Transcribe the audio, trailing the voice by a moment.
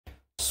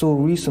So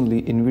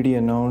recently Nvidia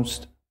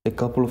announced a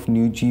couple of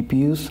new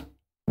GPUs,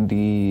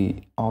 the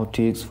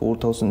RTX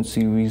 4000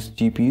 series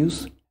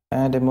GPUs,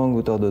 and among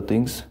with other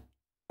things.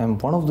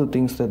 And one of the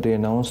things that they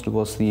announced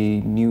was the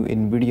new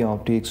Nvidia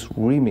RTX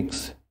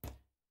Remix.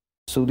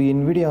 So the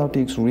Nvidia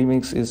RTX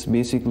Remix is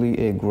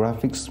basically a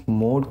graphics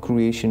mod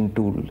creation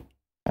tool.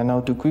 And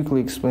now to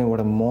quickly explain what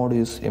a mod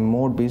is, a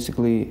mod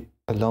basically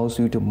allows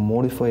you to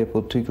modify a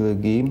particular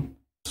game.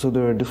 So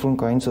there are different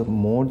kinds of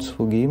mods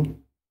for game.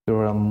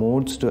 There are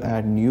mods to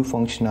add new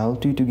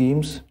functionality to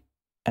games,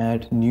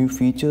 add new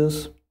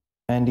features,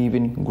 and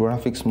even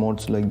graphics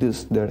mods like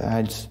this that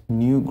adds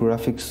new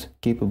graphics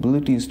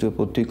capabilities to a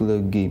particular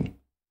game.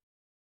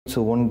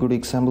 So one good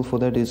example for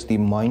that is the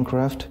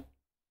Minecraft.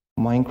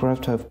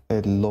 Minecraft have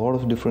a lot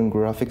of different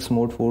graphics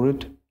mode for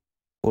it,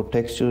 for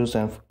textures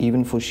and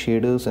even for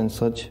shaders and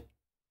such.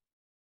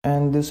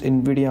 And this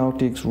Nvidia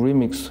RTX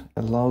Remix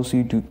allows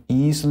you to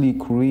easily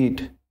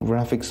create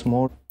graphics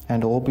mode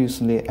and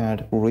obviously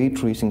add ray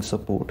tracing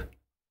support.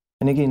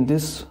 And again,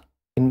 this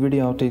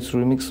Nvidia RTX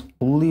Remix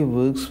only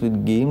works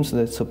with games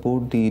that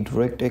support the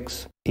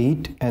DirectX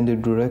 8 and the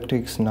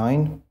DirectX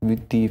 9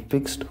 with the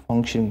fixed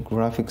function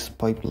graphics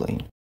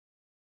pipeline.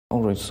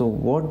 Alright, so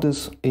what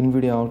this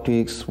Nvidia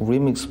RTX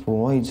Remix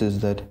provides is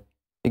that,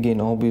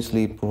 again,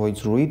 obviously it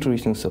provides ray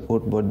tracing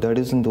support, but that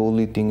isn't the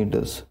only thing it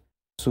does.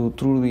 So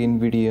through the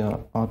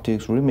Nvidia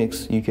RTX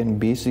Remix, you can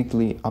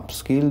basically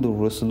upscale the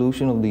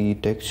resolution of the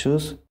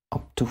textures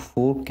up to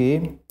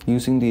 4K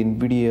using the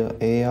Nvidia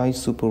AI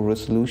Super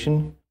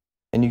Resolution,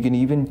 and you can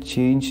even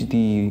change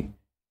the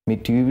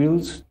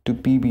materials to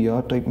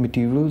PBR type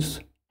materials.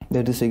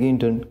 That is again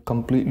done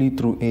completely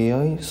through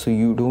AI, so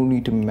you don't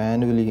need to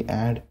manually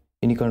add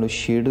any kind of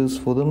shaders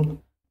for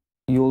them.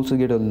 You also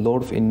get a lot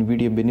of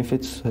Nvidia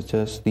benefits such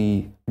as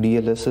the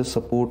DLSS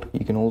support.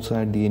 You can also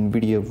add the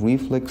Nvidia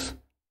Reflex.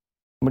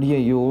 But yeah,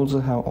 you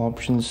also have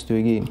options to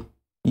again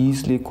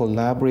easily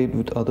collaborate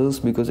with others,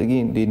 because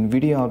again the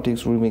Nvidia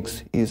RTX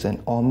Remix is an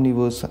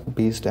omniverse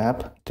based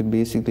app to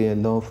basically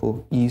allow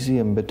for easy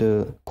and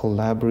better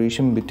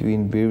collaboration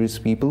between various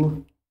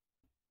people.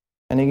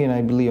 And again,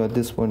 I believe at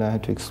this point I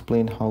have to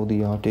explain how the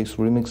RTX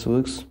Remix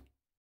works.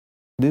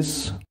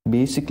 This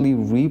basically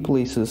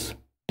replaces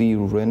the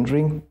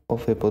rendering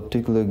of a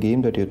particular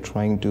game that you're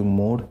trying to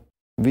mod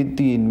with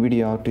the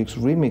Nvidia RTX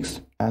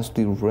Remix as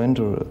the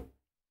renderer,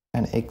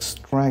 and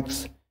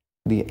extracts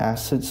the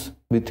assets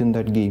within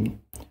that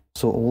game.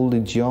 So all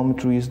the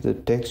geometries, the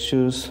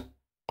textures,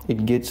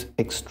 it gets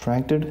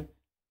extracted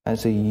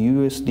as a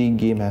USD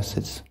game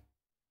assets,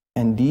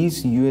 and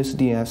these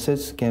USD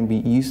assets can be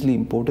easily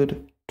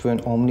imported to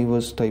an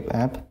omniverse type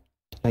app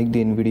like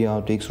the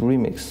Nvidia RTX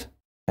Remix.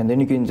 And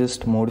then you can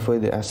just modify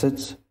the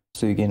assets,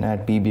 so you can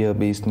add PBR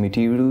based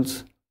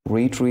materials,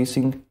 ray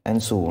tracing,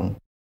 and so on.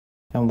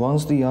 And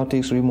once the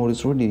RTX Remode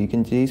is ready, you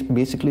can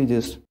basically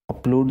just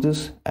upload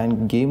this,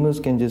 and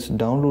gamers can just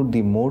download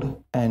the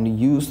mod and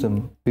use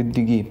them with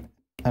the game.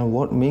 And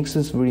what makes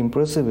this very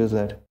impressive is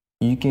that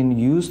you can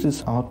use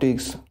this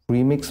RTX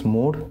Remix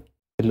mode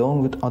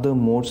along with other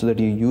mods that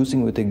you're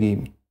using with the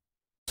game.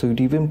 So it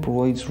even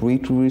provides ray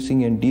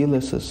tracing and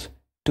DLSS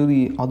to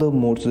the other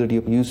modes that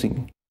you're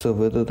using. So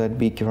whether that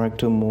be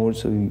character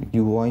modes or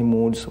UI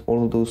modes,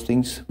 all of those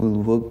things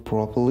will work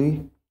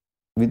properly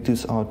with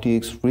this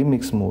RTX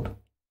Remix mode.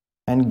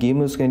 And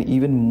gamers can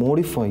even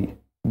modify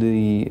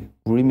the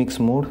Remix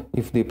mode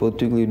if they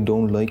particularly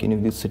don't like any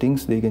of these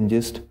settings. They can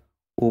just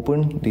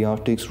open the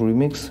RTX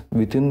Remix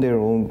within their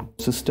own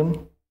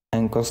system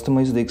and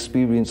customize the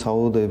experience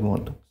how they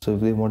want. So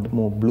if they want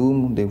more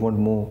bloom, they want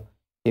more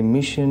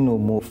emission or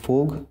more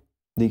fog,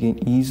 they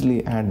can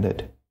easily add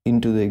that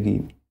into their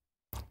game.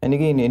 And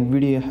again,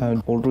 Nvidia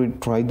had already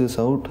tried this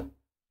out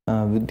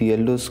with the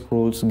Elder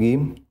Scrolls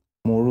game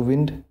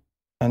Morrowind,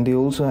 and they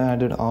also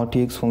added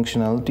RTX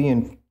functionality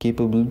and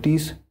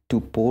capabilities to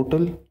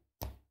Portal.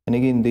 And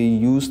again, they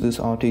use this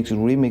RTX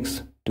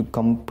Remix to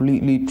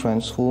completely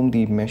transform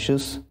the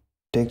meshes,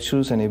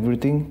 textures, and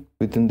everything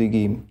within the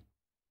game.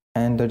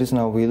 And that is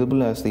now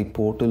available as the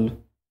Portal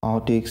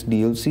RTX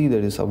DLC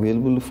that is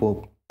available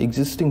for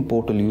existing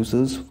Portal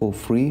users for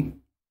free.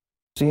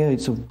 So yeah,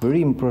 it's a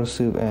very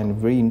impressive and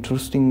very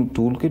interesting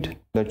toolkit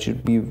that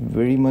should be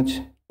very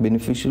much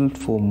beneficial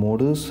for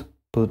modders,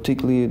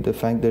 particularly the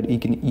fact that you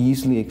can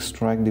easily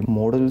extract the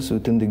models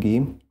within the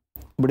game.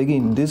 But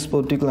again, this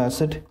particular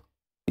asset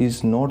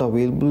is not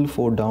available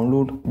for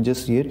download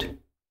just yet.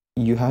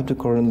 You have to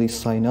currently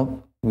sign up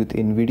with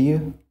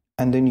Nvidia,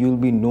 and then you'll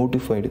be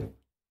notified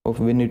of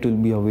when it will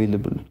be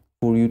available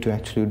for you to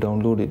actually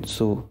download it.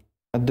 So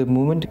at the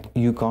moment,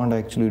 you can't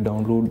actually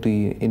download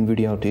the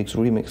Nvidia RTX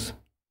Remix.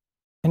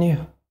 And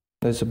yeah,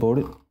 that's about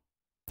it.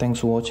 Thanks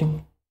for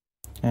watching,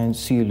 and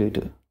see you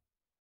later.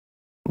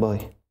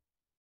 Bye.